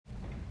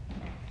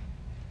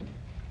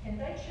And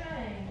they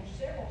changed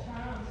several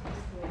times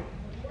this week.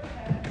 The Lord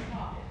had a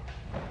topic.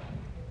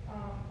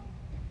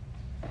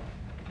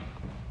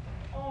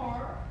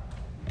 Are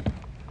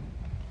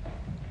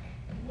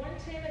 1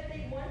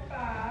 Timothy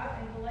 1:5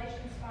 and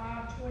Galatians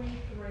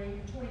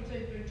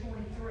 5:22 through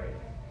 23.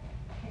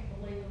 I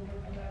can't believe the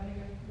Lord allowed me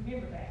to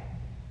remember that.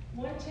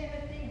 1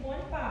 Timothy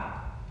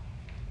 1:5.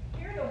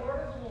 Hear the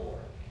word of the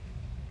Lord.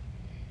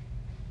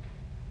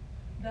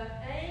 The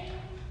aim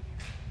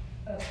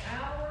of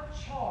our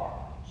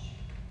charge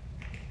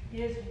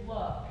is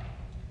love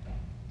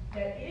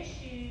that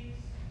issues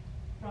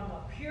from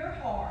a pure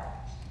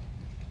heart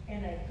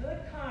and a good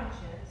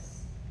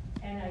conscience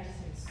and a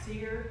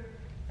sincere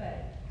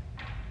faith.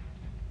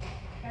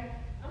 Okay?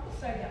 I'm going to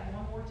say that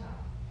one more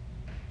time.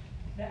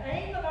 The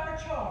aim of our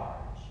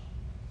charge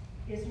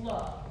is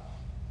love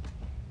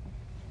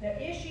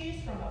that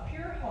issues from a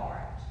pure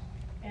heart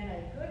and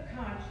a good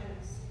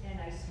conscience and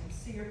a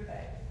sincere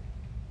faith.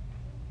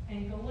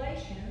 In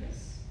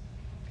Galatians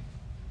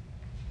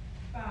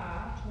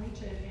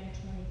 5:22 and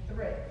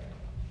 23.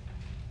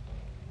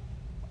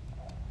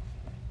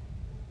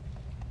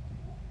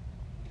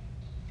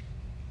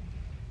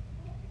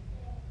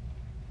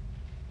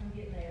 I'm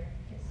getting there.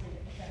 Can't see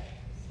it. Okay.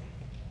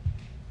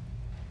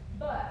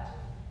 But,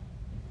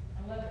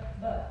 I love it.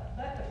 But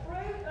the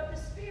fruit of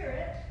the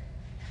Spirit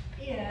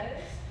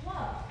is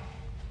love,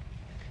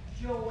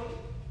 joy,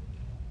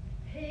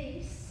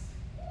 peace,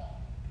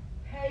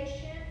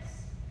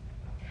 patience,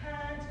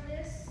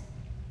 kindness,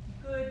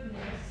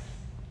 goodness,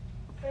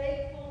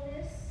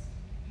 faithfulness,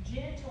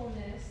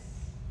 gentleness,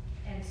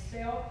 and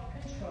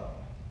self-control.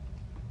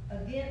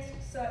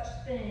 Against such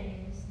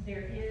things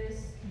there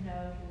is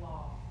no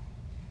law.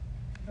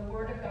 The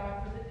word of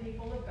God for the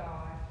people of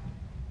God.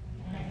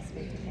 Thanks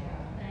be to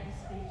God.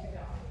 Thanks be to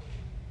God.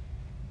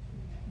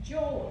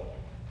 Joy.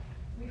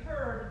 We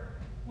heard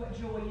what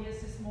joy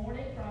is this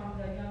morning from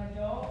the young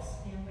adults,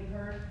 and we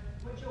heard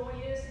what joy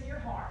is in your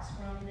hearts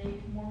from the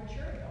more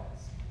mature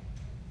adults.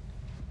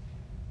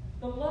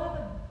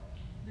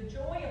 The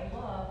joy of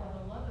love, or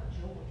the love of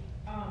joy.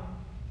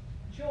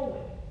 Joy.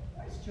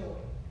 What is joy?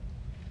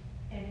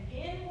 An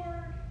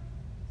inward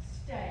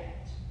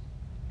state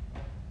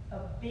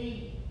of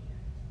being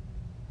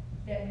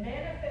that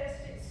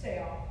manifests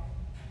itself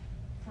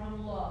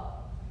from love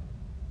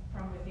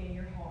from within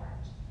your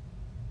heart,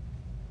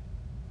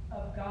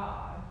 of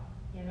God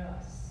in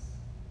us,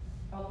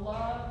 a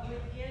love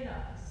within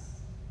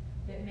us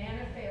that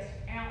manifests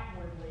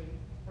outwardly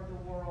for the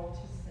world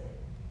to see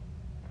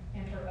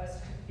and for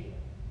us to feel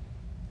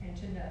and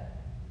to know.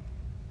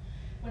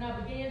 When I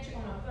began to,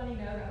 on a funny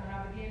note, when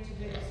I began to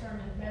do the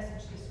sermon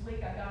message this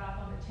week, I got off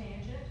on a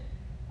tangent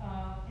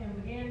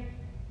and began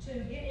to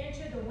get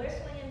into the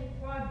Wesleyan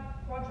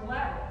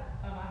quadrilateral.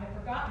 I had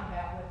forgotten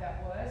about what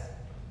that was.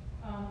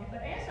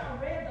 But as I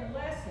read the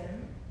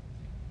lesson,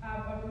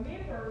 I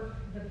remember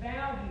the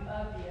value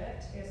of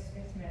it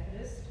as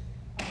Methodists,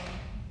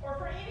 or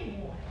for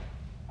anyone.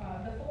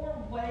 The four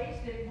ways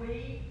that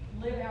we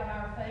live out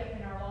our faith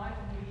in our life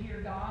and we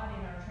hear God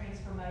in our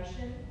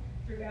transformation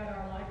throughout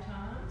our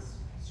lifetimes.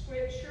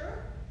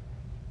 Scripture,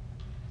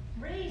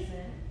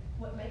 reason,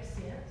 what makes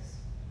sense,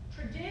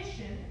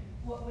 tradition,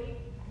 what we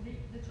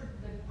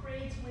the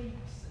creeds we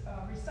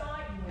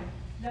recite and we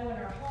know in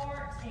our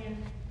hearts, and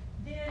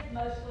then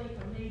mostly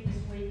for me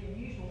this week and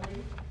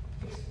usually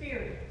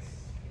experience.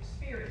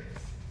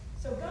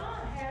 So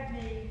God had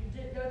me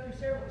go through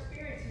several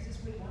experiences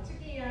this week once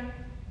again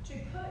to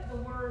put the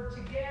word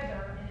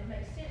together, and it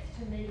makes sense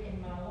to me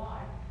in my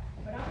life.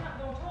 But I'm not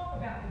going to talk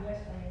about the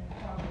Wesleyan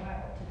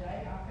quadrilateral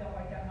today. I felt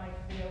like that might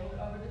be a little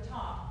over the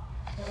top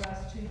for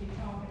us to be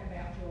talking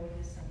about joy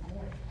this Sunday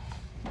morning.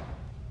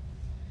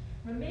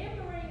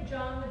 Remembering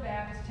John the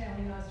Baptist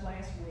telling us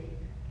last week,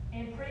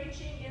 and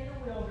preaching in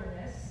the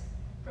wilderness,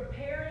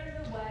 preparing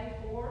the way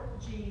for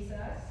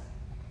Jesus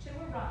to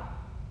arrive,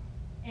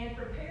 and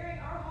preparing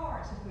our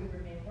hearts, if we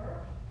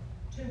remember,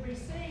 to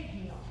receive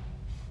him,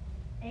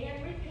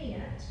 and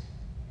repent,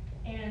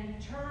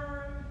 and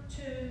turn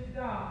to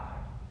God.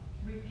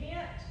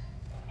 Repent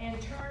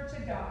and turn to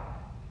God.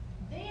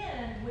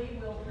 Then we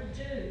will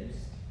produce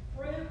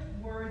fruit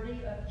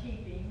worthy of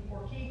keeping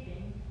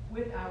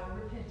with our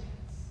repentance.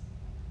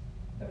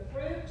 The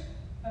fruit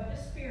of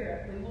the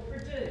Spirit we will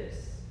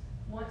produce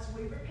once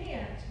we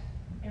repent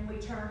and we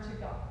turn to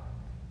God.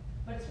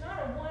 But it's not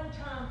a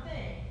one-time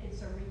thing.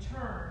 It's a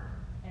return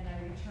and a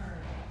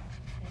return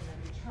and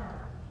a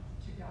return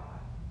to God.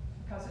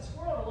 Because this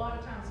world a lot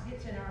of times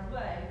gets in our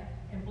way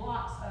and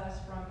blocks us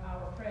from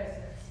our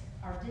presence,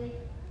 our deep,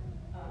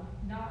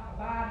 not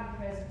abiding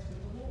presence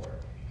with the Lord.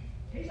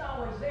 He's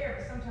always there,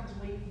 but sometimes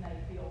we may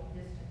feel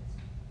distance.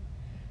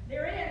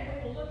 Therein,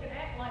 we will look and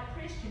act like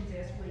Christians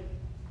as we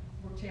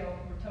were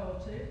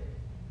told to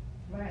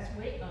last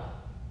week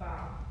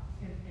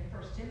in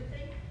 1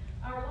 Timothy.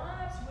 Our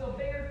lives will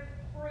bear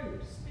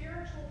fruit,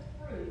 spiritual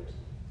fruit,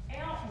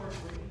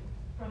 outwardly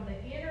from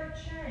the inner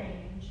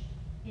change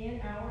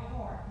in our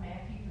heart,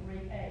 Matthew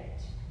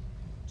 3:8.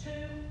 To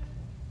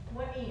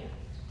what end?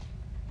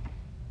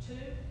 To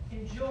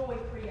enjoy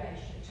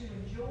creation, to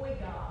enjoy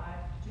God,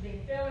 to be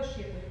in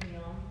fellowship with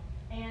Him,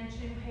 and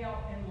to help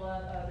and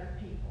love other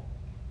people.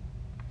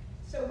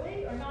 So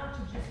we are not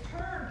to just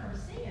turn from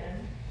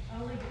sin,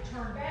 only to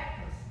turn back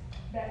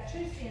to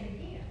sin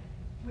again,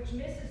 which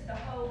misses the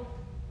whole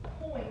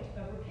point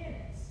of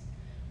repentance.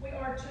 We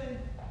are to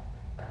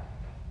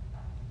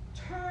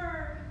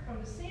turn from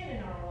the sin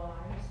in our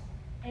lives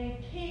and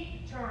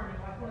keep turning,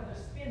 like one of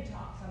those spin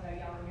tops. I know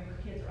y'all remember,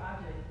 kids, or I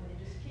do. When it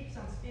just keeps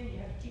on spinning, you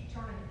have to keep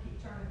turning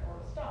or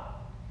it'll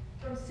stop.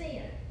 From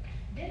sin.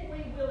 Then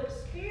we will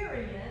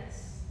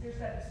experience, there's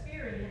that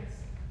experience,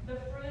 the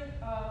fruit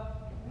of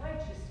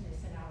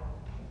righteousness in our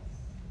lives.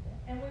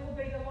 And we will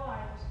be the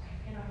light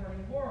in a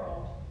hurting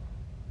world.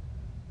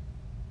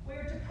 We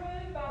are to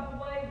prove by the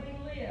way we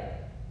live,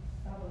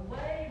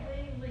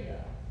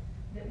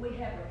 that we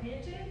have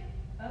repented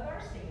of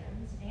our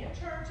sins and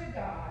turned to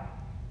God,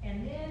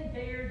 and then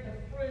bear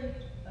the fruit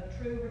of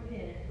true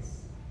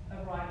repentance,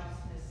 of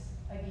righteousness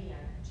again,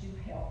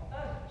 to help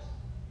others.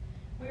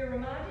 We are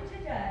reminded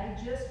today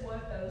just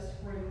what those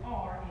fruit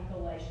are in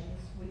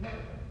Galatians. We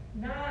heard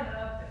 9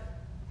 of them.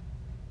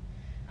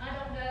 I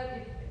don't know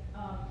if,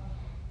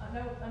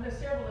 I know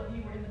several of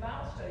you were in the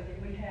Bible study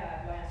that we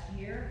had last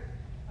year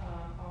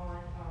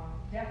on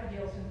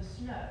daffodils in the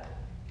snow.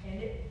 And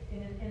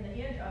in the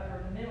end of it,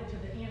 or the middle to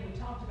the end, we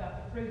talked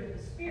about the fruit of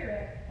the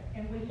Spirit,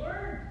 and we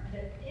learned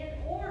that in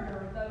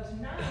order, those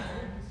 9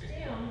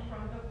 stem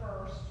from the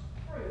first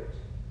fruit.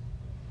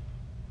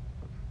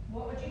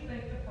 What would you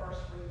think the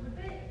first fruit would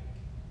be?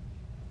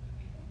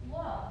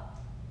 Love.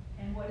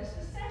 And what is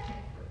the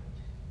second fruit?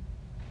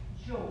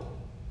 Joy.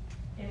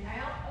 And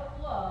out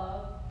of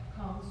love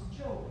comes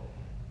joy.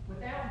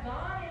 Without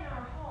God in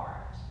our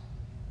heart,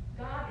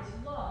 God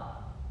is love.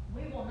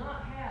 We will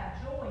not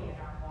have joy in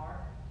our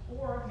heart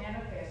or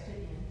manifest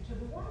it into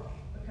the world,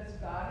 because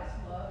God is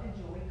love and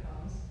joy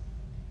comes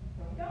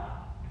from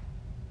God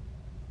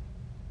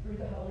through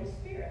the Holy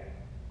Spirit.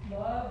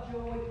 Love,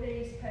 joy,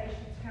 peace,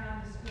 patience,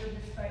 kindness,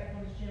 goodness,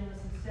 faithfulness, gentleness,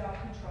 and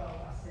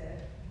self-control, I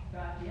said.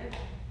 God did.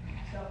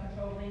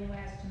 Self-control being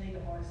last, to me,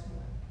 the hardest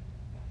one.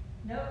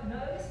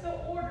 Notice the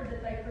order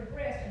that they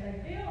progress, and they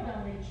build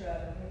on each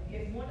other. When you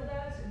get one of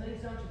those, it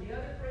moves on to the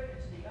other fruit,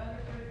 and to the other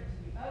fruit, and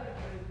to the other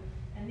fruit,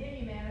 and then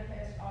you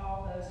manifest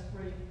all those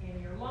fruit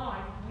in your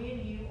life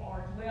when you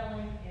are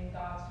dwelling in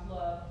God's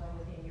love from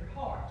within your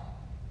heart.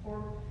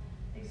 For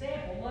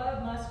example,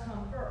 love must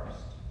come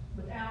first.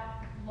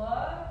 Without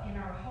love in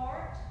our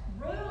heart,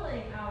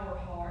 ruling our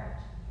heart,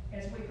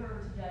 as we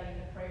heard today in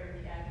the prayer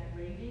of the Advent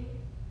reading,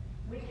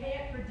 we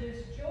can't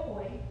produce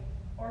joy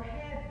or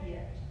have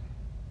it.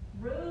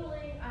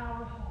 Ruling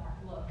our heart,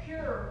 love,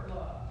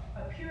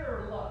 a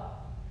pure love.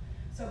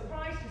 So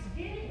Christ is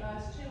getting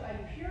us to a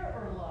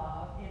purer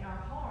love in our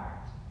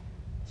heart,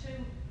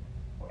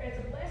 as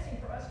a blessing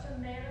for us to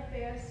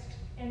manifest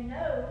and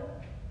know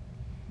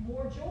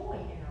more joy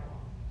in our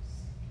lives.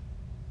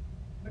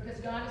 Because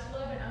God is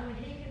love, and only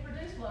He can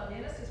produce love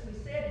in us, as we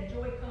said, and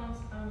joy comes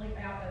only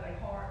out of a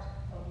heart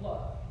of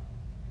love.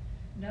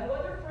 No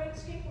other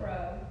fruits can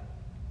grow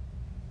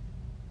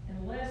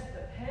unless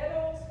the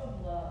petals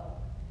of love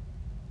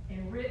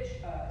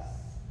enrich us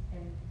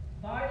and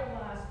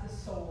vitalize the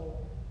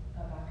soul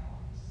of our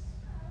hearts.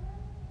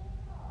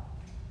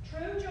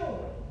 True joy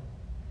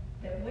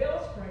that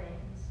well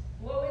springs,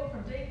 flowing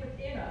from deep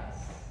within us,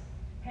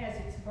 has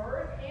its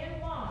birth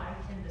and life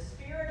in the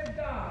Spirit of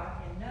God,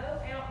 and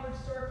no outward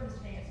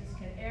circumstances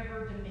can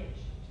ever diminish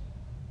it.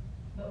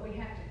 But we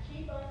have to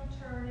keep on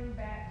turning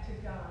back to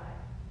God,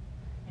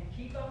 and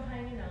keep on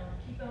hanging on,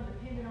 keep on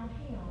depending on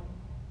Him,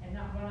 and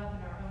not run up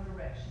in our own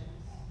directions.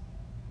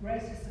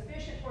 Grace is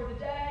sufficient for the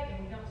day,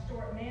 and we don't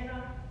store up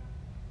manna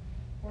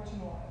for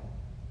tomorrow.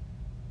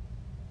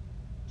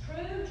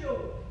 True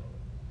joy,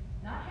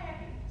 not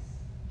happiness,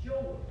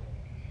 joy,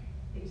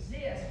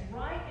 exists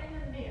right in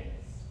the midst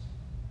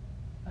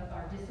of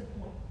our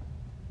disappointment,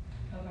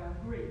 of our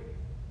grief,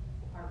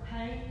 our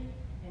pain,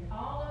 and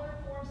all other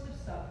forms of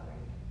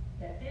suffering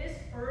that this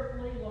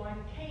earthly life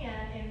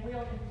can and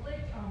will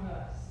inflict on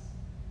us.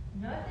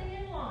 Nothing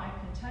in life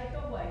can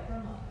take away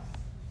from us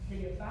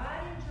the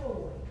abiding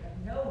joy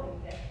of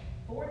knowing that,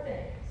 4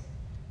 things,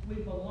 we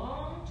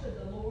belong to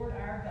the Lord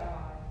our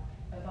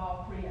God of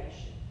all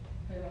creation.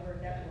 Who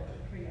heard that word,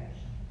 creation?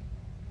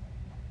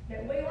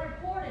 That we are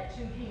important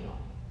to Him,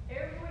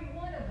 every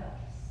one of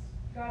us.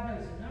 God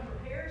knows the number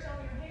of hairs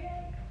on your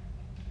head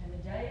and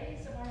the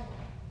days of our life.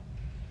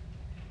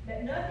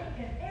 That nothing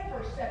can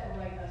ever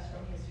separate us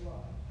from His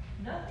love.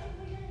 Nothing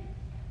we do.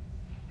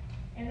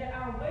 And that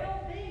our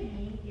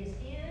well-being is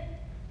in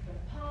the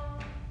palm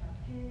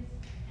of His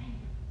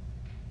hand.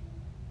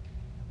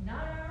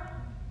 Not our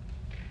own.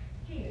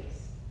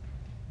 His.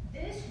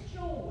 This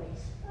joy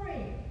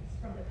springs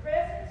from the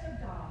presence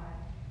of God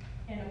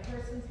in a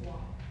person's life,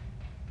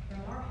 from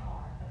our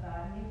heart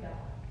abiding in God.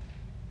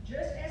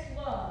 Just as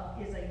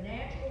love is a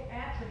natural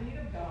attribute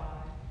of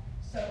God,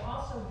 so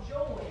also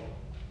joy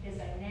is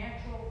a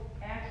natural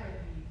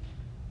attribute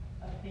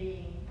of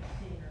being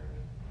centered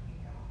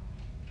in God.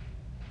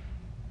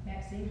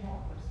 Maxine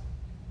Harper's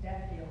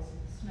Daffodils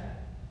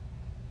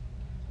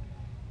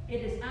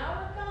It is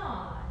our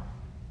God,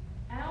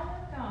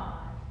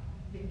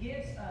 that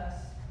gives us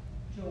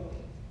joy,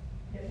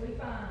 that we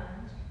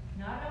find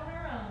not on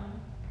our own,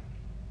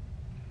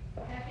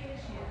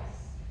 happiness,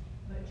 yes,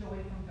 but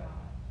joy from God.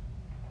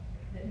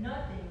 That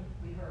nothing,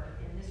 we heard,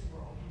 in this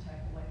world can take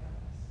away from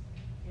us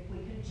if we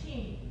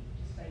continue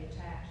to stay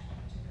attached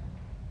to God.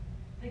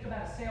 Think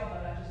about a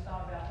sailboat. I just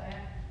thought about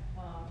that.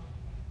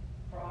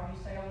 For all you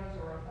sailors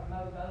or a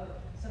motorboat, or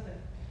something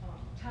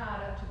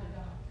tied up to the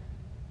dock.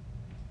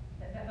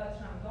 That boat's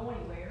not going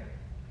anywhere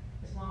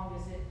as long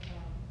as it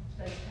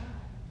stays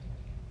tied. That's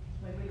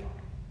the way we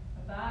are.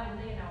 Abide in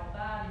me and I'll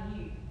abide in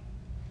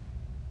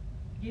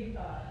you.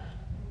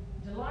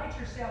 Delight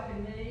yourself in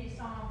me,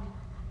 Psalm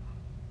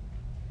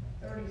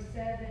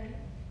 37,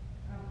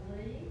 I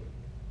believe.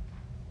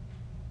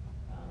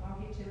 I'll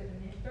get to it in a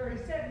minute.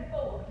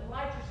 37:4.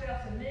 Delight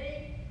yourselves in me,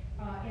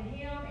 in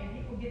him, and he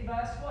will give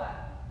us what?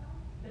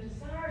 The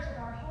desires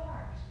of our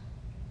heart.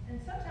 And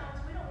sometimes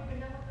we don't even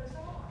know what those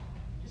are.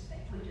 Just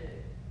think we do.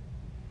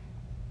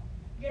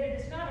 Yet it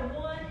is not a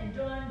one and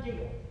done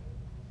deal.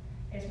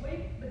 As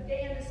we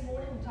began this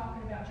morning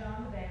talking about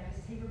John the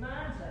Baptist, he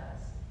reminds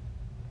us,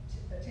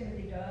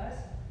 Timothy does,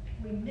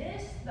 we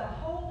miss the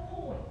whole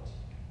point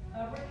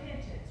of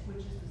repentance,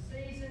 which is the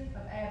season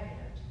of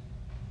Advent,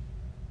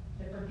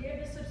 the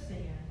forgiveness of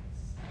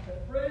sins, the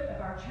fruit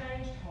of our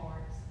changed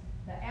hearts,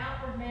 the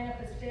outward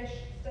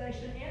manifestation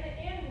and the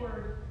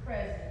inward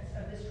presence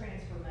of this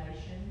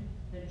transformation,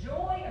 the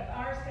joy of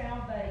our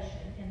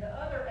salvation, and the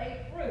other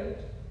 8 fruit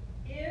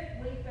if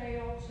we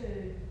fail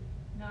to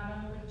not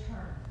only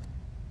turn,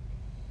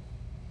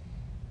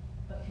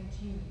 but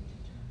continue to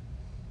turn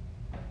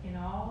in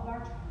all of our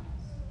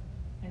trials,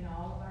 in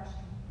all of our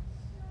struggles,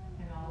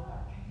 in all of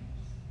our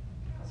cares,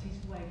 because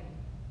he's waiting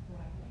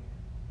right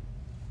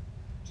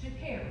there to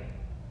carry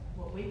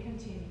what we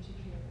continue to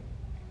carry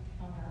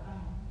on our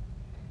own.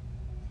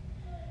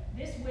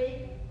 This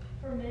week,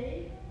 for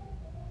me,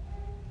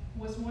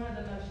 was one of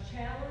the most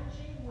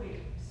challenging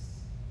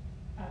weeks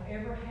I've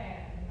ever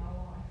had in my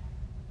life.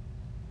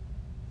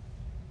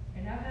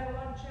 And I've had a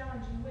lot of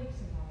challenging weeks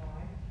in my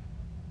life,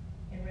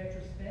 in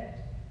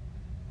retrospect.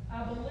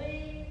 I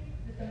believe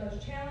that the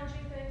most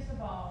challenging things of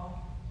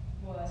all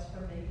was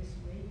for me this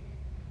week,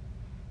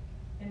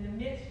 in the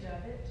midst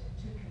of it,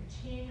 to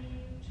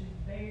continue to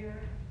bear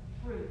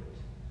fruit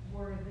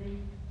worthy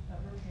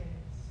of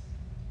repentance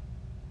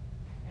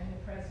and the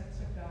presence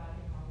of God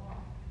in my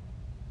life.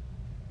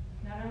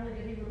 Not only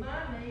did he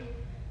remind me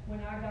when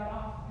I got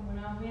off and when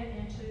I went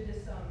into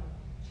this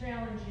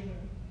challenging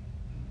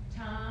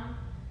time,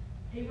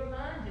 he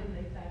reminded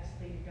me, thanks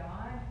be to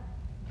God,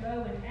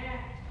 go and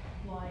act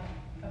like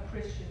a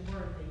Christian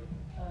worthy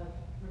of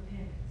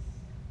repentance.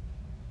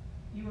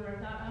 You are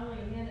not only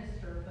a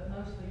minister, but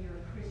mostly you're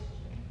a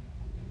Christian.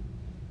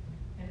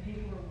 And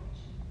people are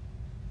watching.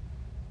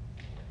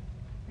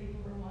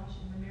 People are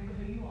watching. Remember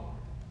who you are.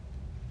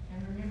 And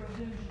remember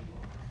whose you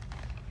are.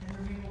 And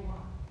remember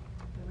why.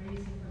 The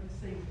reason for the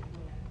season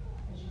when,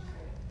 as you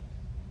said.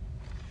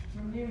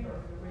 Remember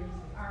the reason.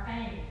 Our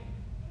aim.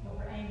 What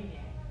we're aiming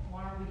at.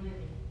 Why are we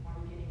living? Why are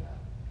we getting up?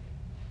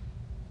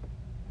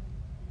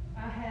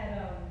 I had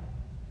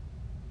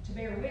to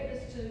bear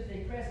witness to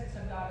the presence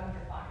of God under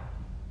fire.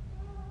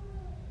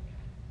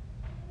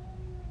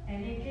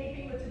 And in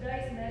keeping with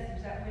today's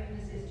message, that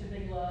witness is to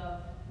be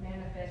love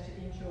manifested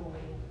in joy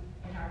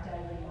in our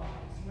daily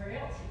lives. Where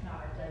else if not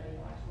our daily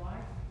lives,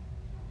 right?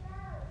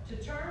 To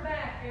turn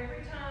back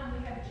every time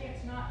we have a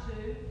chance not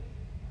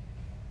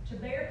to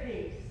bear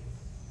peace,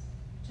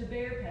 to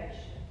bear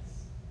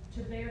patience,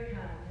 to bear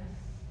kindness,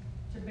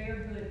 to bear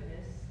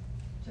goodness,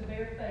 to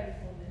bear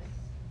faithfulness,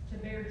 to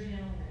bear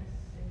gentleness,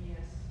 and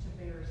yes, to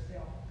bear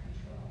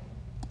self-control.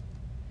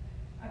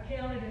 I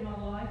counted in my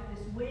life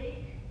this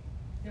week,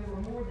 there were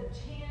more than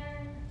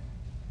 10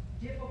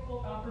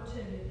 difficult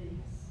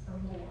opportunities or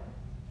more,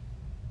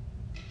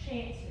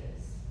 chances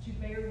to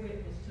bear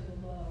witness to the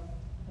love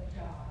of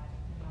God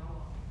in my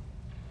life.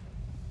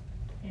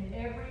 And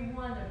every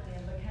one of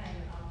them became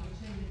an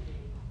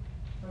opportunity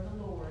for the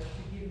Lord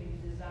to give me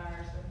the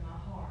desires of my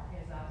heart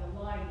as I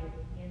delighted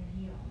in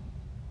him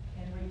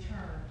and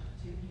returned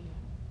to him.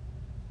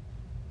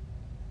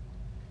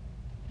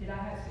 Did I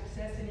have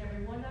success in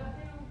every one of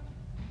them?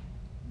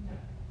 No.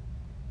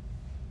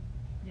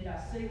 Did I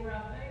see where I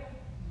failed?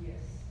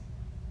 Yes.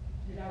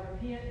 Did I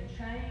repent and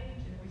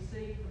change and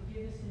receive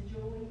forgiveness and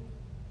joy?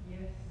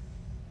 Yes.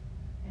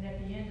 And at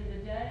the end of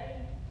the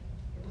day,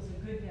 it was a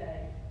good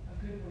day, a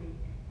good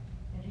week,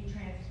 and he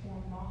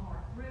transformed my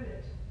heart through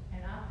it.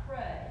 And I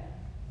pray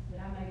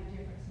that I made a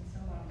difference in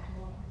somebody's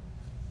life.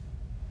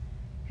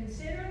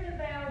 Consider the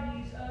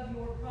values of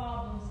your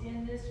problems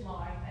in this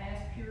life as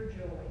pure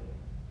joy,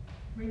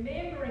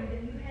 remembering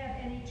that you have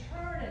an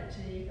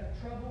eternity of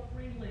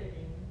trouble-free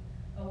living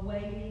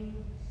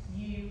awaiting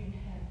you in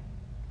heaven.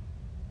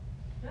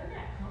 Doesn't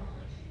that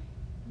comfort you?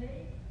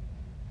 Me?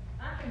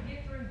 I can get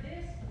through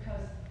this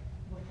because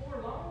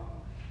before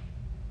long,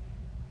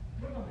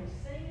 we're going to be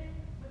singing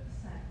with the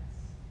saints.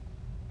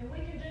 And we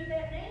can do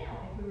that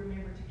now if we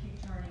remember to keep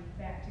turning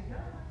back to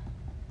God.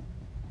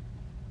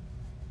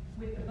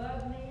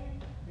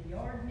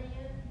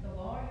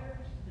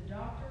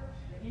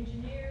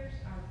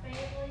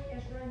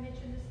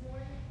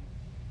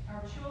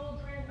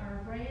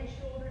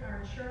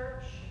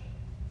 church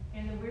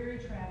and the weary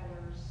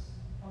travelers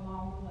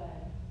along the way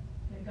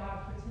that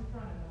God puts in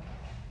front of us,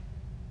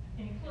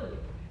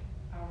 including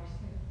our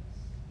sins.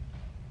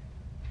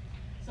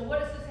 So what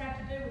does this have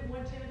to do with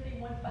 1 Timothy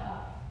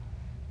 1:5?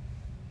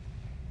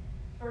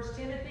 1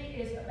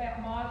 Timothy is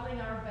about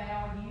modeling our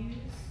values,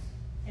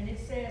 and it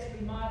says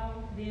we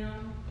model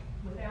them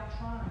without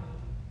trying,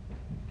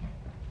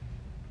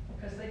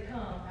 because they come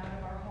out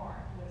of our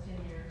heart. What's in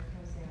there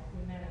comes out.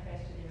 We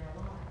manifest it in our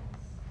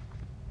lives.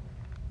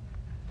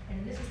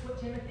 And this is what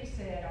Timothy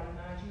said. I'll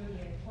remind you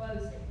again in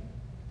closing.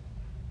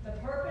 The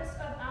purpose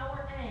of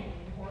our aim,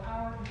 or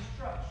our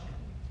instruction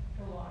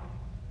for life,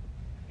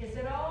 is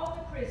that all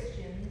the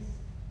Christians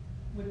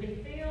would be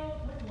filled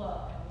with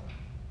love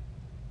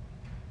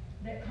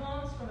that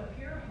comes from a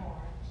pure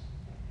heart,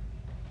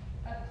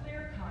 a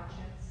clear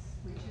conscience,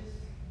 which is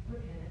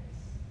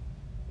repentance,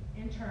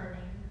 and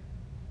turning,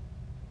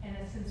 and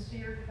a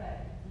sincere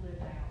faith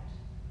lived out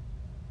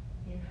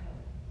in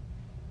hope.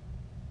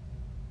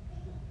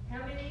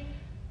 How many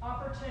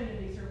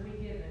opportunities are we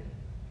given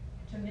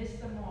to miss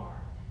the mark,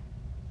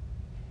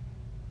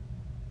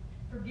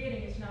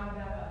 forgetting it's not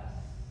about us?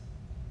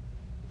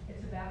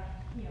 It's about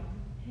Him,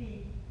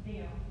 He,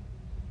 them,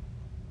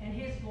 and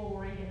His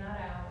glory and not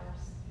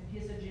ours,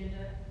 and His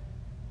agenda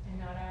and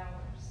not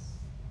ours,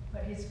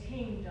 but His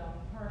kingdom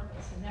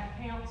purpose. And that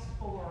counts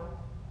for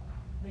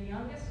the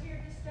youngest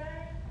here this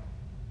day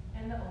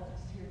and the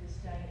oldest here this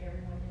day, and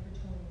everyone in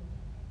between,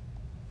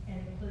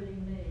 and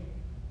including me.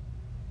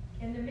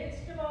 In the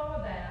midst of all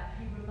of that,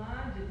 He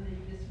reminded me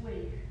this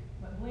week,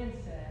 what Glenn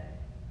said,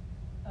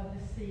 of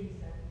the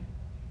season.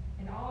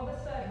 And all of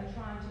a sudden,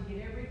 trying to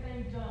get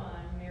everything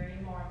done, Mary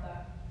and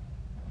Martha,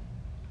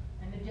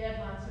 and the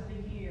deadlines of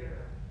the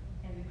year,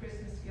 and the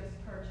Christmas gifts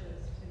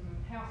purchased, and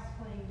house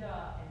cleaned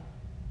up,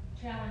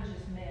 and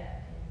challenges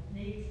met, and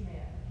needs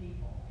met of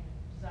people,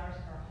 and desires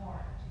of our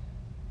heart.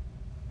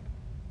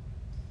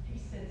 He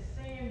said,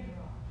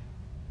 Sandra,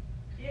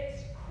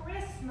 it's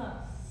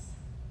Christmas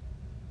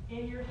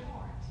in your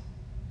heart.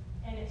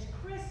 And it's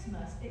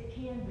Christmas, it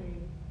can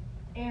be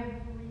every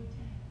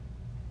day,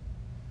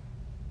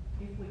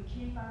 if we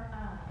keep our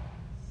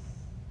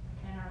eyes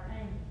and our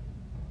aim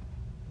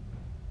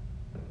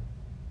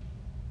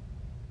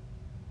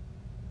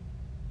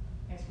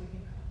as we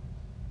can call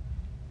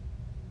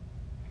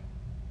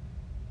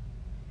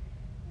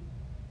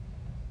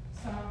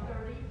it. Psalm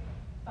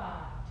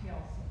 35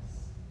 tells us,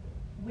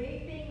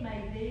 weeping may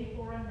be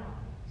for a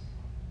night,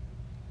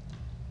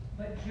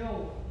 but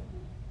joy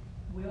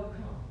will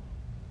come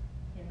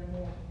in the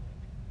morning.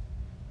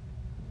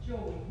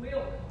 Joy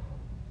will come.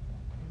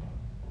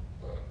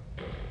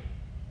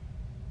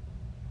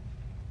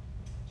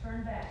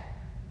 Turn back.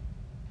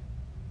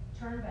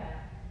 Turn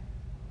back.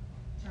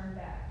 Turn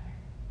back.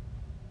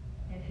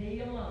 And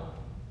He alone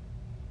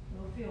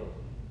will fill you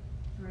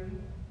through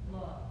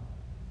love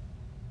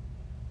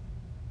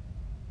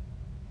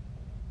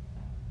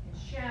and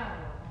shower